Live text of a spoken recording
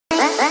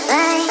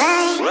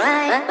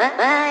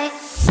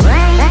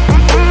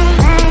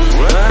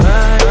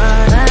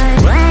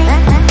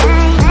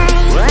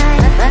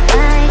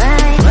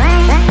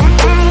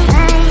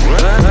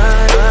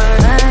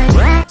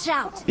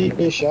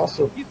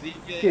Delicious.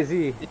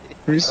 Kizzy.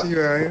 We see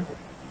you, right?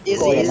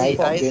 Easy,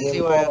 I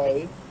see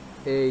why.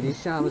 Hey,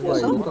 these shams,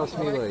 boy, don't touch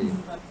me, boy.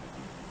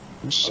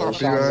 Shop you,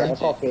 Shams and right?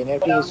 coffee in your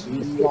face,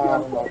 sweet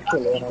man, and not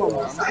killing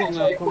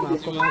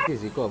Come now,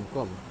 Kizzy, come.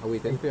 I'm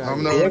waiting for you.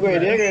 I'm There not. you go,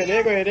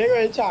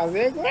 Chance,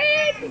 there you go.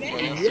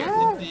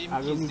 Yeah,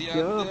 I'm gonna meet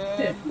you up.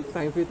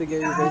 Time for you to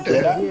get revenge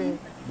Yeah. here.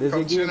 There's a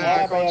Come game.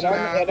 Yeah, Trinidad, but come you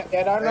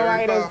Trinidad. don't know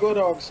why Erica. this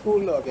go to school,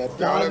 look. You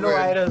don't know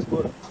why this go.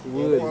 Word,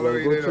 Follow well,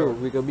 me go there, through. though.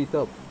 We can meet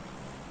up.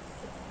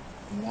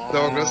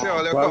 Dog, let's see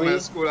how they Why come we- in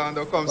school and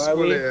they come Why school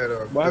we, here,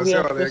 dog. why Let's we see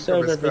have how to they come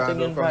serve in school and everything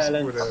they in come school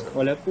violence?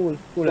 there. Well, cool.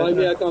 Why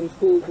me I come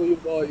school for you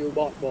boy, you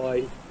bot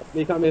boy?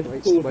 Me come in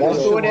school for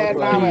Let's you. do that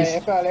now, man.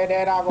 If I let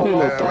that I go Yeah,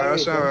 to well,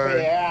 waiting for sure. you,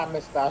 yeah,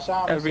 Mr.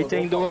 Shams.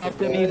 Everything don't have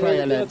to be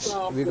violence.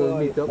 We gonna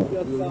meet up.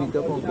 We'll meet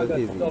up on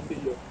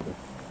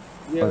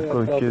Kizzy.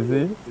 Uncle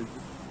Kizzy?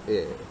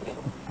 Yeah.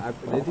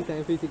 There's the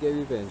time for you to get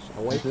revenge.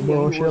 I want to The see the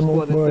whole motion,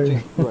 squad boy. in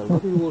pitching. Well,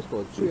 not the whole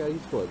squad. 3 of the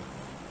squad.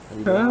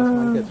 And the last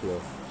man gets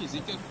low.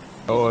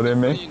 Oh, they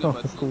make cool,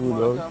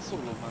 dog.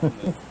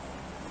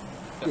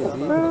 Kizzy,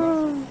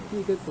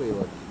 he could play,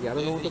 but you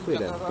don't know how to play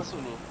them.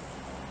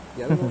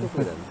 You don't know how to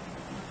play them.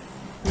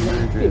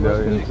 He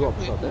must be drop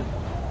shot, eh?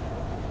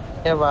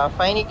 Yeah, but I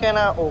find he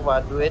kinda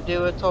overdo it. They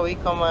were how he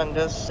come and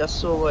just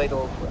so wide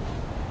open.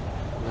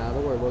 Nah,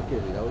 don't worry about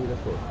Kizzy. That will be the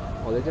score.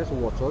 Or they just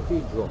watch out for the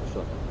drop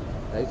shot.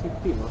 That is his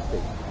team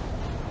mistake.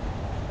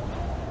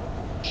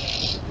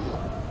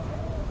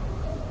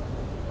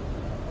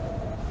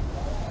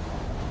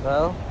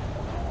 Well,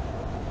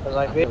 as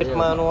a great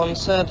man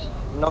once said,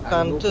 knock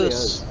on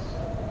toes.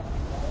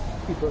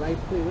 People I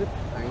play with,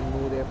 I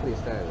know their play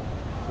style.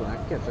 So when I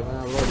catch them and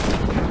I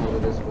run over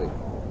this way.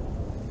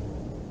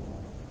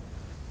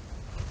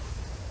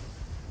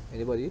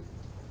 Anybody?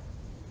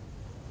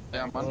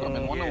 Yeah, man, come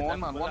in. One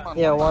man.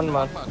 Yeah, one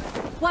man.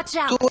 Watch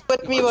out! Two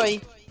with me,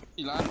 boy.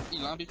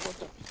 Ilan before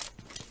top.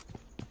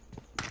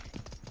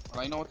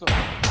 I know what to.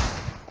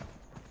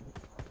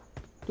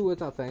 Two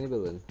at our tiny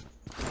building.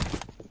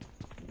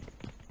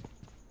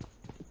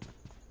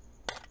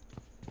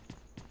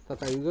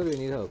 Tata, you good? We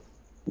need help.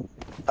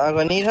 I'm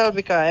gonna need help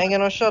because I ain't got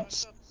no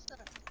shots.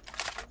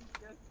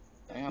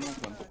 I have no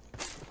gun.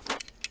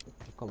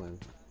 Come on.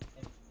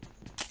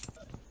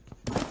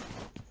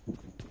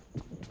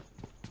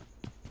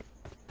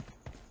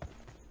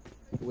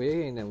 We're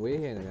hearing them.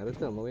 I don't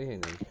tell them we're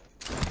hearing them.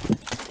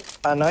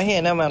 I know he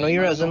man. I know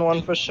you're resin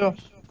one for sure.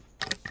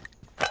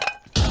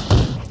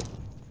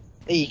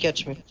 Hey, you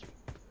catch me.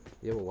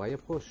 Yeah, but why you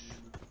push?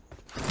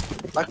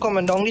 I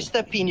coming down the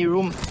step in the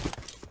room.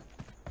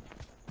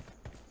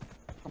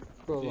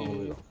 Go along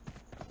with it.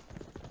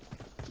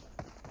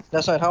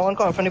 That's right, how one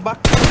coming from the back.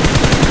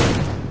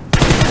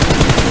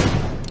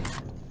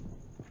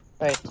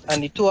 Right,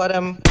 and the two of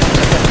them.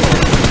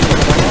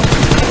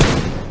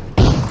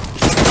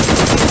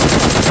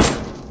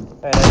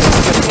 Right,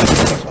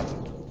 next one.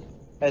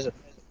 Where's it?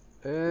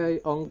 Hey,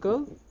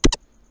 uncle?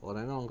 What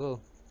an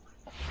uncle?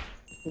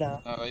 No.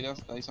 I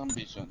just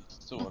ambition.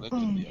 So let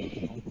it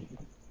be.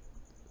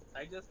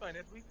 I just find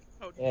it weak.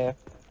 Yeah.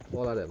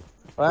 All of them.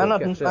 Well, I'm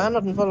nothing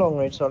for long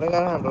range, so I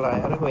gotta handle it. I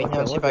gotta go in here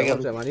and see if I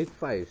get I need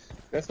 5.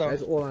 That's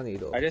That's all I need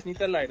though. I just need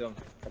to lie down.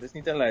 with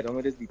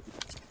this DP.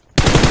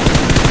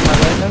 my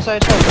right hand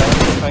side shot, right?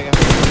 See if I get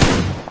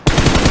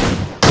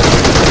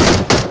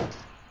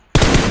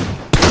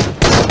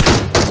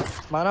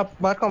man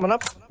up, man coming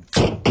up.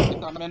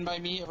 Coming by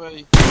me,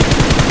 boy.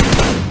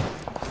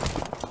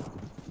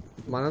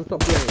 Man on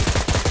top here.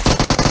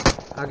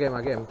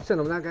 Again. Send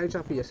him that guy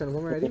choppy. You send him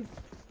home already?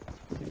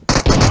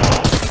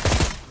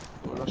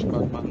 Rush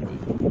back, man, boy.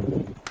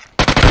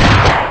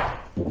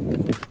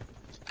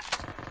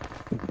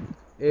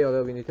 Hey,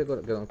 although we need to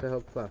get on to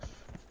help flash.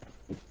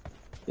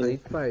 I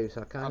need 5,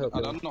 so I can't help I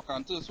you. don't knock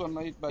on this one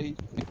night by the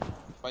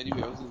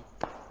way, was it?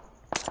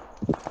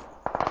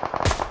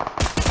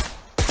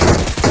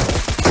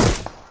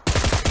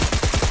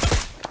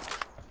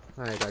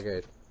 Alright, I get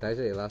it. That's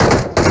it, last.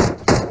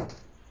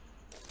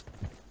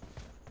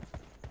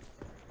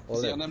 All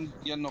See them. them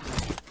getting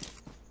knocked.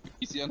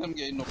 You see them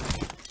getting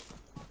knocked.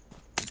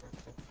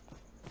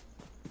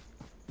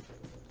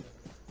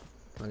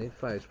 I need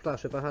 5.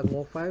 Splash, if I had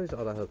more 5s,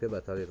 I'd help you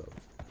better, little.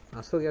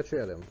 I still get 3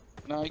 of them.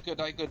 No, I could.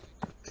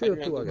 3 or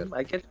 2 again.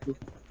 I get two.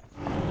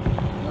 No,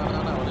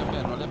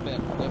 they're bad.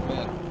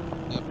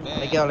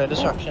 I get all the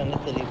destruction,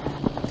 literally.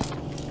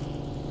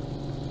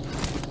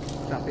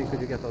 Chappy, could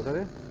you get out of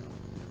there?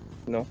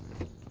 No.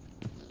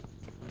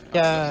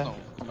 Yeah.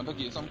 I'm gonna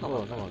get some Come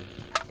cover. on, come on.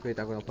 Wait,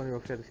 I'm gonna put your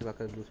head to see if I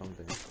can do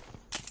something.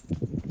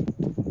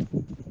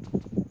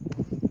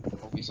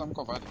 Okay, some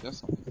cover. There's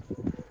some.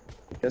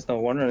 There's no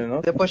one running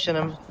out. They're pushing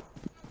him.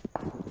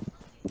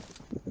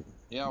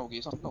 Yeah,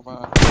 okay, some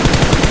cover.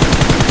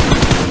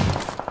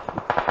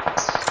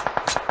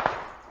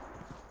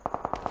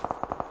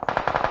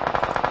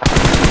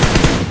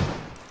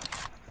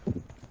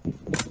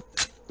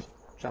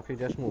 Chappy,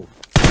 just move.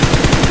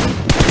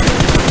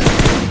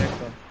 Next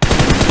one.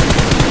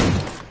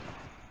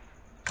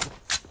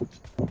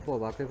 Fall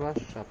back, flash.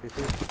 Chappy,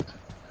 please.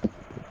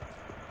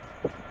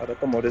 Gotta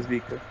come out this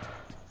vehicle.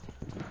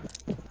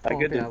 I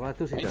get it.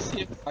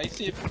 I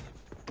see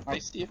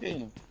it, you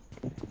know.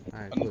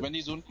 Alright, And good. when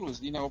the zone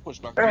closed, he never push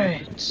back.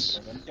 Right. What's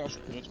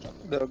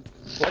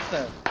What's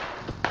that?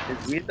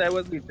 It's wait, I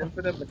was waiting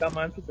for them to come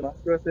and to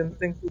draft us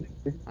instinct.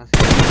 I see.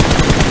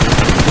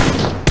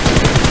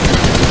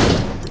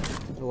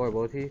 Don't worry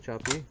about it,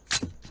 Choppy.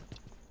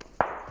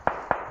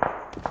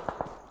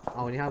 I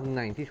only have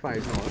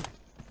 95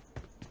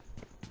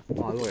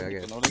 now. Oh, lower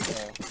again.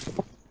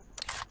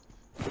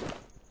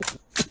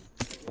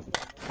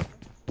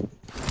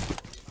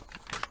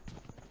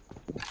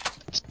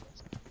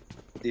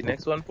 The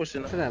next one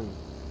pushing To them.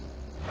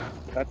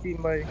 that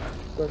team by.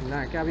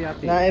 Nah, it can't be a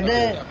team. Nah, if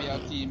they,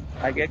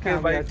 I get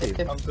killed by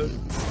Uncle.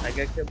 I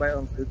get killed by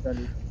Uncle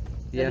Johnny.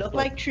 they look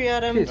like 3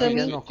 of them Kids to get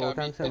me. knocked out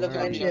and Look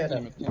like 3 of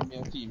them. It can't be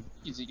a team.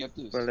 Easy get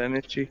this. Well, then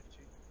it's cheap.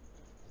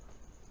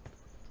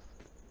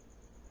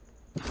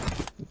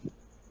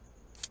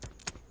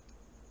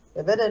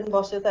 If they didn't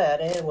bust it there,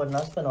 they wouldn't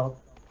have spun out.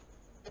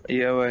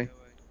 Yeah, why?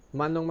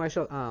 Man on my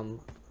shot how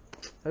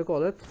you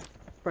call it?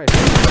 Right.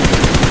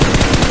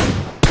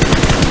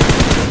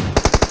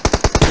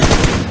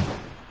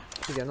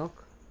 You get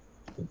knocked?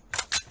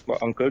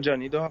 But Uncle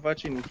Johnny don't have a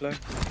Chinese flag.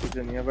 Uncle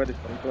Johnny have a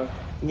different flag.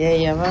 Yeah,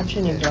 yeah, I'm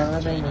actually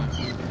glad I know.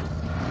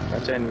 A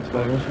Chinese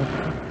flag.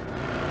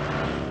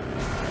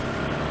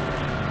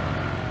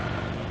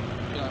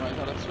 Yeah, I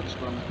got a switch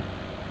from.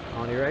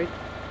 On your right?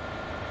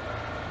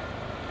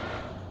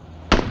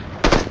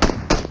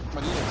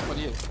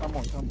 Come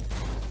on.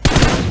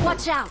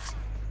 Watch out!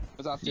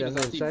 Is that Yeah, team?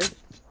 Is that team? inside?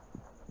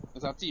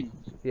 Is that team?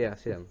 Yeah, I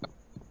see him.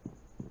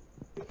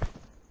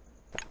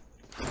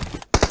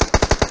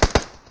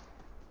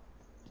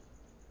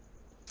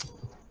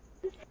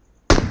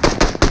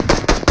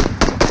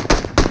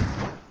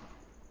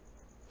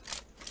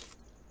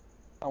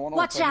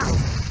 Watch out!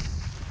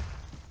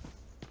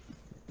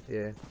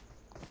 Yeah.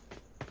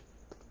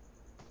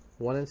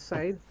 One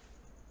inside.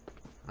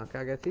 I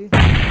can't get you.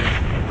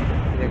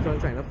 The next one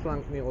trying to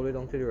flank me all the way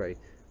down to the right.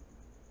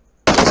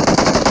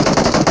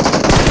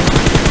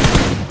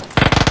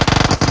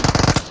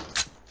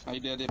 Are you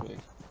there, boy?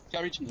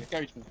 Carry me,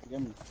 get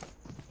me.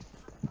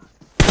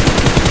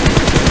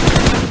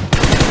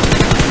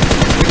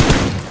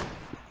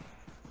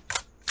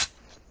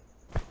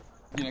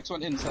 The next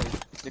one inside.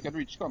 They can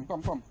reach. Come.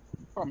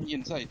 He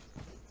inside.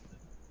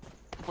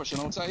 Pushing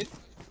outside.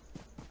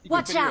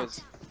 Watch out!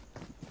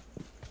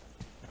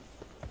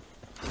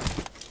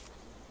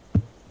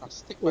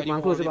 Oh,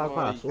 man, close the back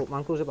pass. Oh,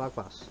 man, close the back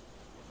pass.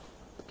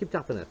 Keep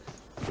tapping it.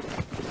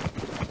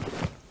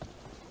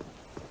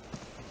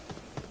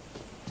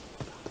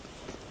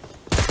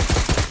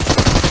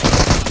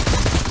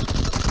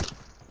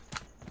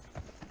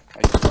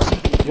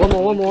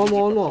 One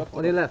more.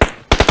 On the left.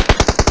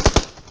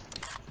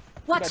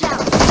 Watch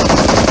out!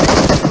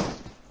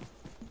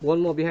 One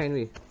more behind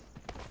me.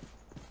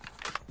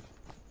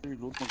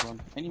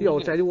 He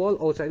outside the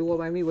wall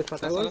by me. Which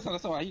part I was?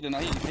 That's I hidden.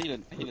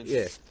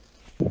 Yeah.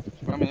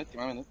 Give me a minute.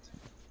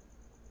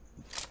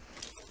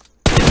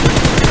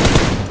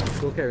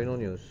 Don't carry no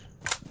news.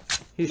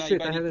 He's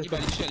straight ahead of us.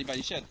 He by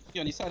the shed. He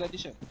on the side of the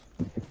shed.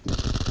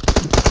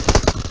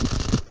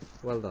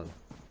 Well done.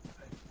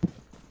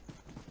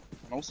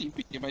 Now see him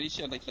pick by the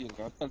shed like he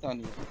got felt on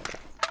you.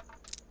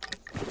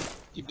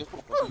 Keep the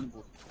focus on the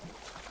boat.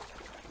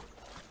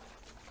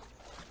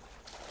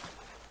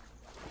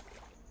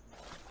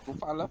 Go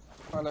far left.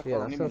 Yeah,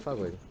 that's still far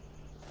away.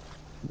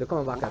 They're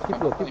coming back up.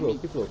 Keep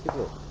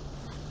low.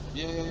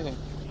 Yeah.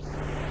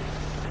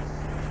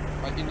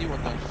 I can do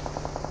what time.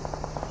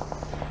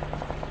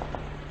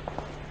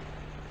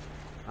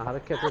 I had to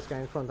catch this guy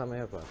in front of my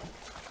head.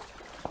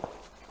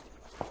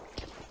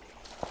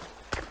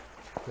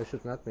 They're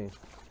shooting at me.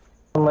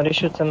 Somebody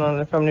shooting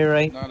on from the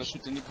right. No, they're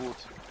shooting the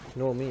boat.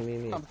 No,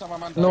 me.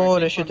 No,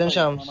 they're shooting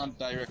Shams.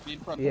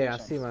 Yeah, I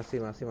see him. I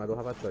don't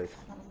have a choice.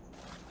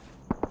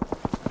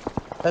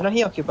 They're not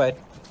he occupied.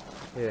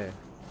 Yeah.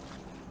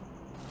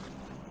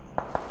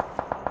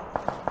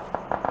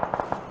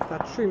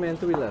 That's 3 men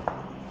to be left.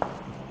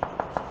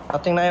 I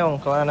think my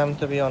uncle and him,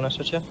 to be honest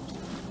with you.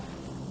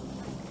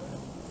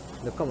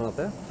 They're coming up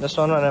there. This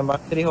one running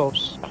back to the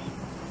house.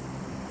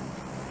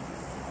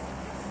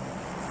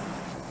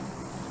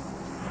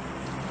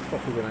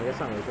 Fuck, you're gonna get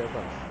sandwich there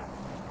first.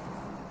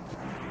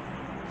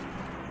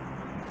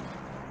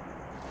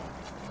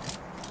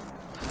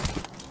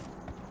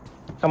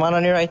 Come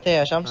on your right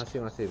there, Shams. I see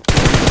him.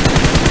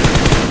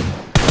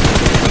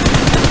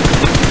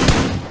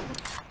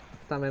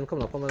 That man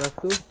coming up on my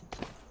left too.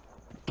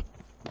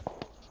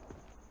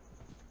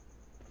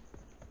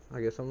 I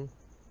guess some.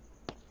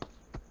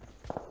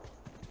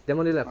 Them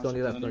on the left.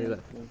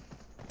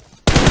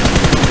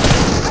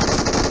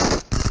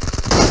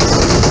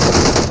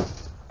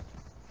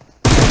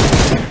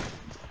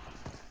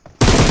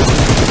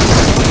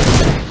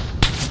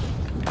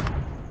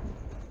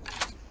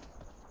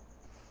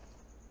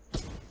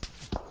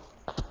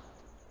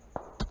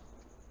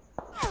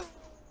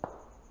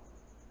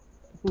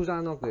 Who's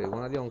that knock there?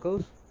 One of the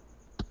uncles?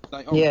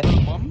 Yeah.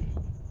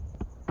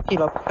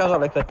 Heal up, because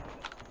all I could.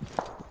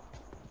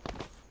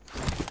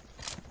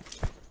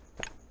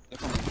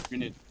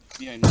 Grenade.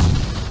 Behind me.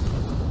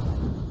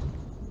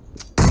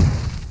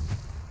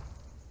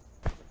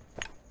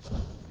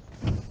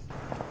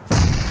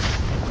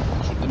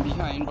 Shoot them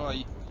behind,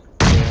 boy.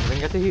 Yeah, then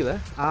get the heal, eh?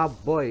 Ah,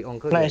 boy,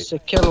 Uncle. Nice to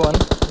kill one.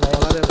 All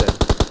Nice. of them dead.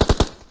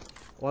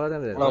 All of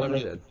them dead. All of them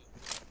Lovely. dead.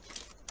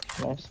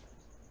 Nice.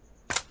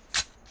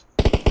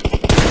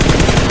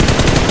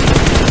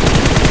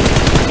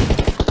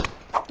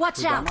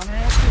 Watch out!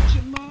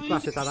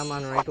 Flash it at a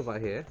man right over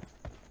here.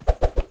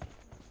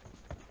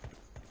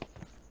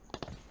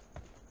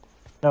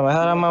 No, I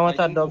had a man with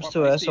that dubs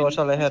too, so what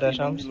shall I head at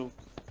chance?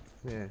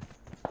 Yeah.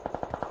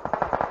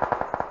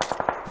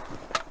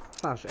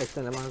 Flash,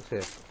 extend the man's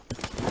here.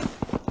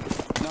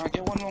 Nah,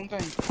 get one long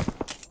time.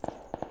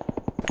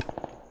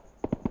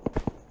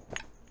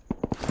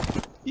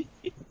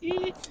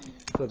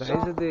 So that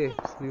is the day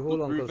the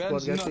whole Uncle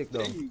squad get taken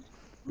down.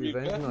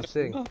 Revenge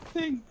nothing.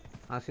 Nothing.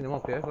 I seen him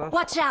up here, Flash.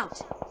 Watch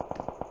out!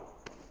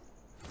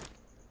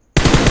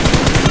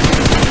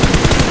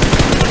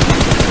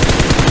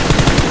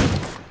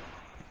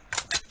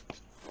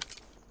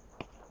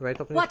 Right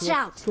up in Watch the smoke.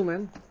 out. 2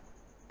 men.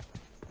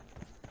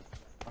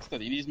 I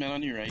study these men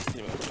on your right.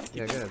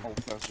 Yeah, good.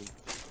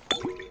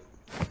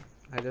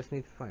 I just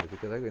need 5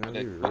 because I'm gonna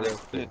be real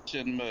quick.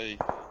 Chin, boy.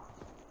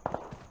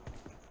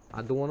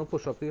 I don't want to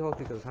push up the house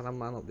because I had a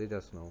man up there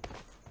just now.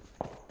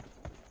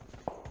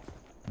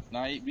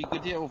 Nah, we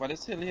good here over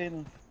this hill here, you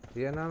know.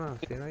 Yeah, nah,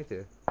 stay right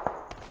here.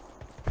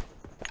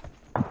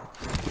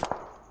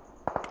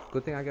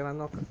 Good thing I get a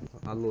knock.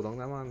 I'll load on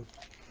that man.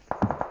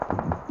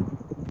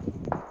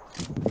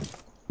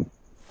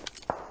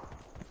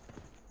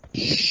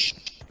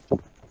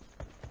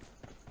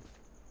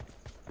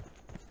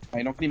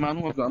 I knock the man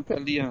who was going to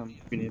the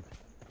grenade.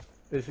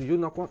 Is you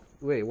knock one?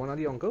 Wait, one of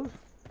the uncles?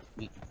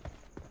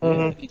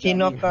 He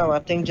knocked out, I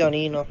think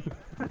Johnny knocked.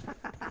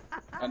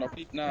 I knock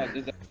it. Nah,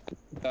 is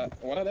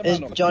that one of them? Is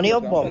Johnny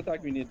or Bob?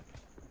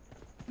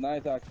 Nah,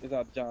 is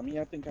that Jamie?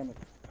 I think I know.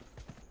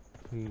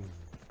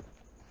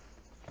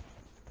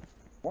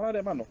 One of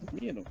them I know. Me,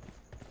 you know.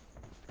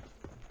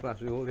 Flash,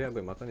 you hold here, I'm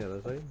going on the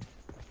other side.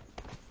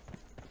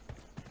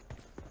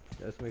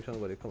 Just make sure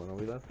nobody coming on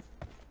with that.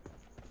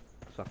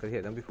 So I can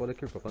hit them before they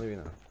creep up on me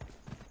now.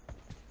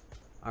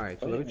 Alright,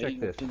 so let me check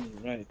this.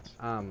 Right.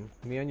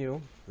 Me and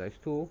you, there's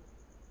 2.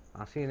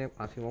 I see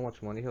how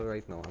much money here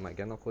right now. I might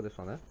get knocked with this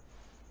one, eh?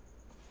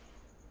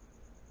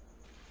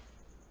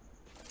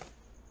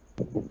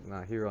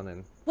 Nah, he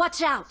running.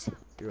 Watch out!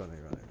 He running.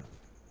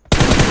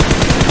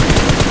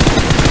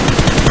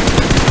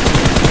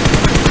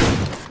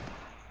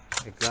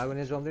 Hey, glad when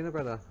you jumped in,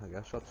 brother. I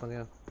got shots on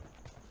you.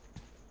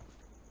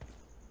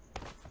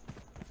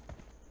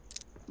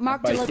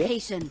 Mark the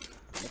location.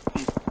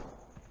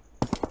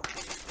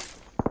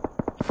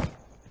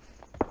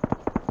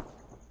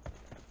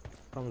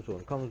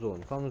 Come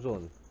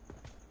zone.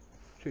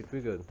 Shoot, we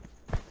good.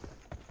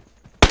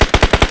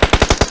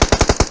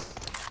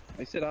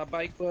 I said, our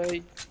bike,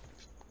 boy.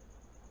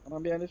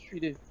 I'm behind the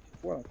street there.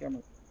 Go on,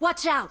 camera.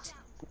 Watch out!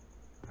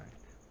 Alright.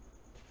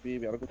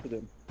 Baby, I'll go to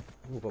them.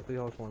 Move up the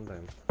house one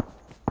time.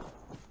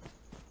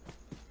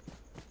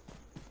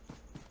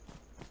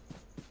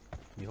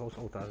 The house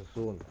out of the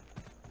zone.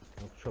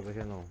 No trouble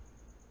here now.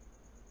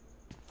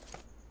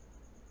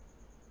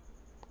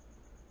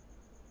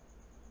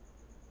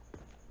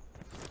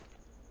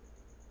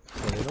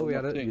 Well, you know we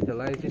had to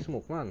utilize the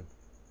smoke, man.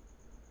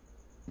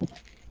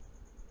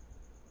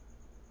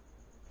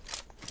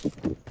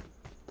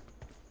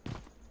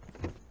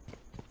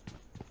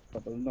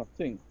 Double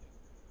nothing.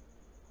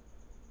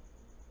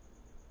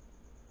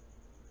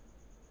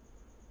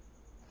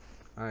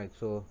 Alright,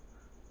 so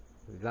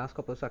the last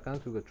couple of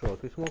seconds we could throw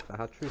out 2 smokes. I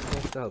had 3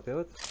 smokes to help you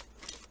out.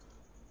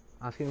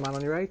 Asking the man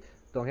on your right.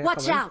 Down here,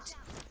 Watch out!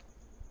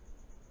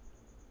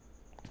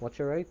 Watch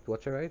your right.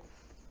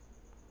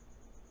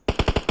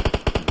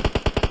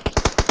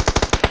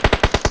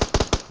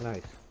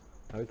 Nice.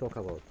 Now we talk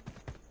about.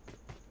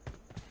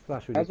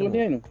 Flash with you.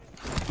 Here, no?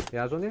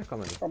 Yeah, Azon here,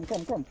 come in.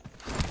 Come.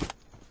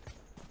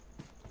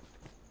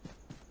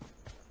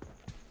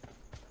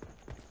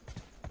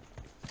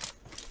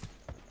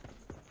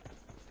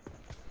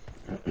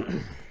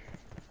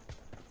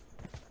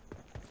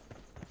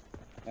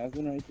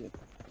 Azon right here.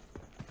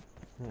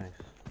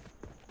 Nice.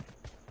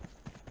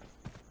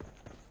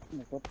 Oh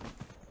my God.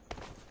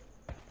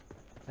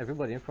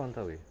 Everybody in front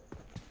of you.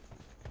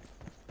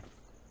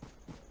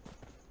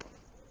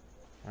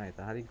 Alright,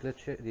 I had to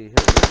glitch it, the hill.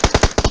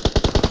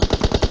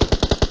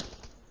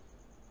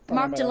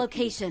 Marked a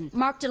location.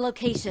 Marked a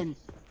location.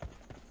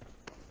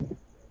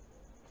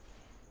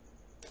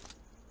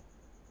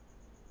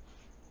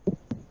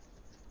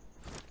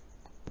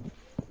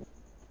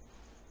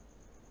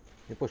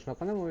 You pushing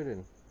up on him or you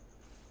didn't?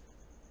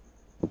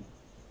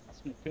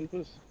 Smoking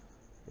first.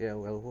 Yeah,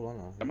 well, hold on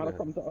now. I'm gonna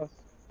come to us.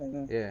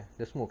 Yeah,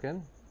 they're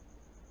smoking.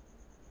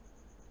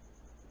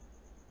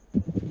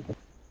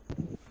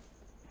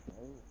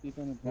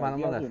 Man on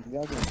my left.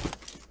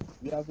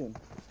 We are zone.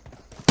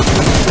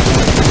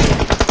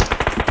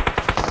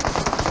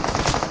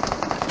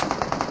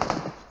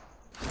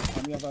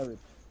 And we have a rip.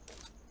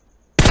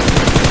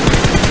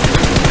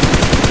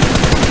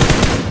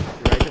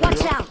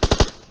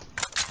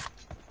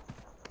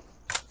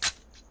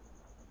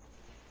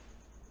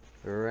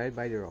 right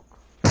by the rock.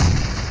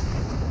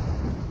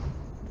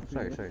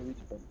 Sorry.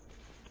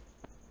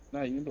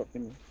 Nah, you ain't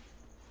blocking me.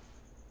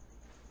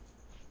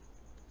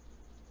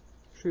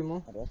 3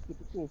 more. I just keep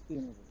it close to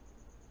him.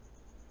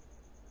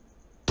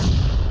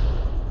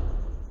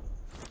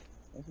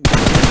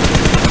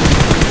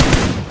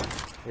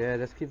 Yeah,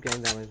 let's keep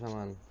getting damage,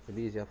 man. It'll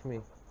be easier for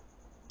me.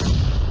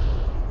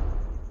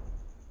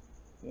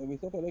 Yeah, we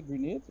set out a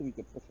grenade so we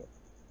can push up.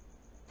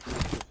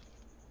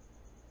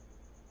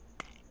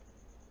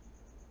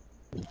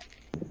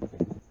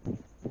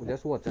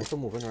 Just watch them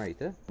moving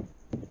right, eh?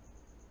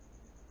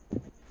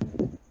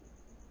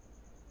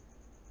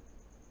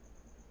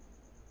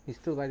 He's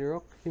still by the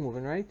rock. He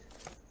moving right.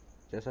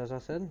 Just as I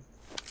said.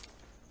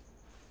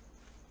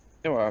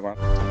 Yeah, whatever.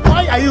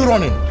 Why are you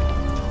running?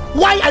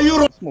 Why are you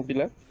running? Smoke the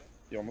left.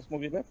 You almost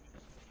smoke the left.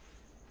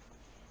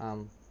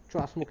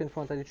 Throw a smoke in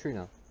front of the tree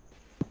now.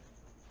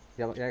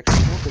 You actually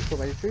smoke? Let's go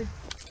by the tree.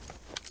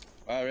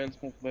 I ran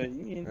smoke by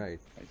you. Right.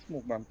 I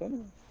smoke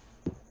Banton.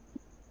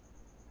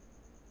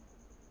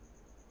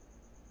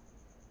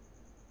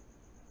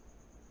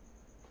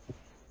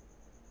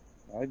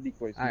 I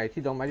decoy. Alright, he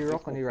down by the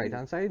rock on the right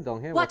hand side,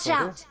 down here. Watch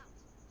out!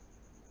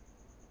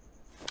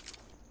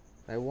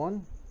 I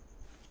won.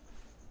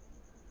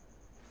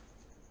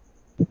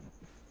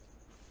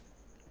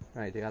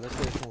 Right, they got a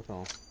clear smoke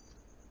now.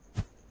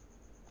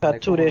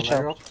 Got 2 there,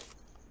 champ.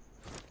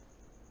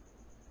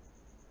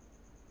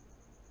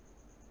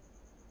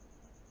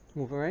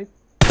 Moving right.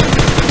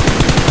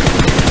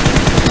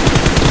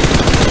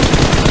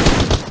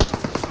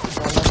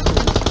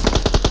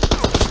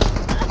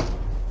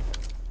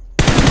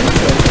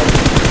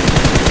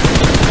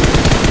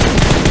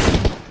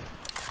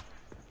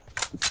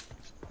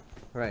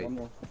 Right.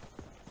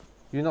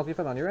 You knock the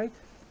fella on your right?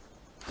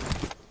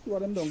 2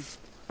 of them down.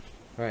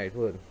 Right,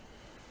 good.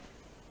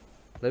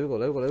 Let me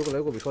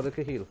go before they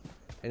can heal.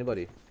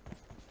 Anybody?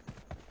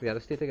 We gotta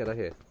stay together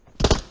here.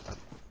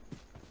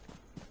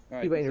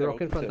 Right, Keep in the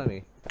rock in front of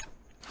me.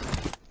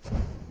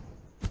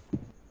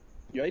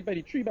 You're right by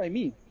the tree by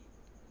me.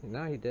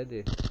 Nah, he dead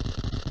there.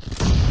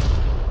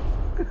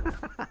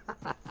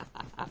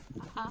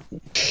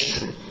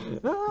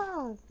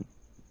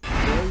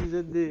 He's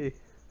dead there.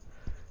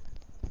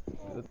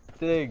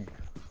 Nothing.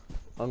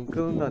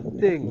 Uncle,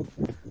 nothing.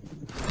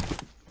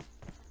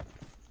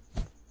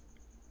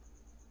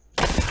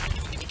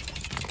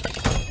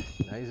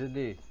 Nice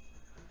day.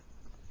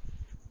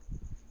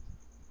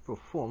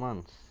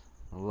 Performance.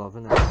 I'm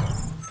loving it.